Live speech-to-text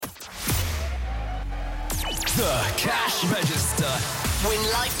The Cash Register. Win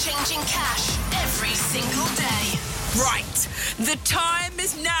life-changing cash every single day. Right, the time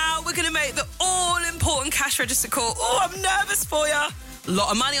is now. We're going to make the all-important cash register call. Oh, I'm nervous for you. A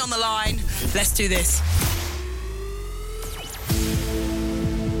lot of money on the line. Let's do this.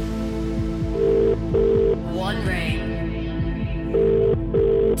 One ring.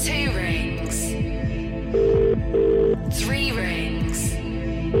 Two rings. Three rings.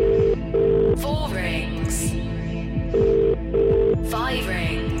 Four rings. Five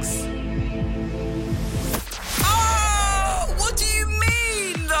rings. Oh, what do you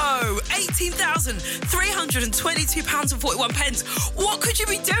mean, though? £18,322.41. What could you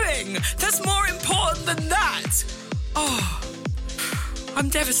be doing that's more important than that? Oh, I'm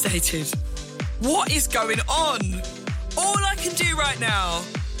devastated. What is going on? All I can do right now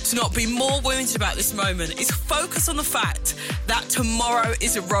to not be more wounded about this moment is focus on the fact that tomorrow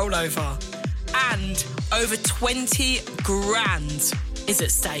is a rollover and over 20 grand is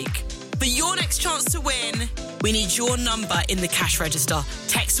at stake. For your next chance to win, we need your number in the cash register.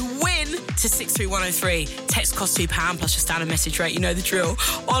 Text WIN to 63103. Text costs £2 plus your standard message rate. You know the drill.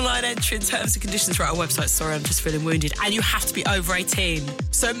 Online entry and terms and conditions are at our website. Sorry, I'm just feeling wounded. And you have to be over 18.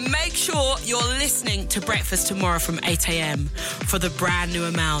 So make sure you're listening to Breakfast tomorrow from 8 a.m. for the brand new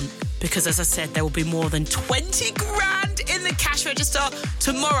amount. Because as I said, there will be more than 20 grand in the cash register.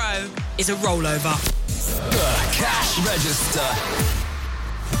 Tomorrow is a rollover. The Cash Register.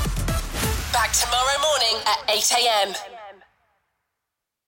 Back tomorrow morning at 8 a.m.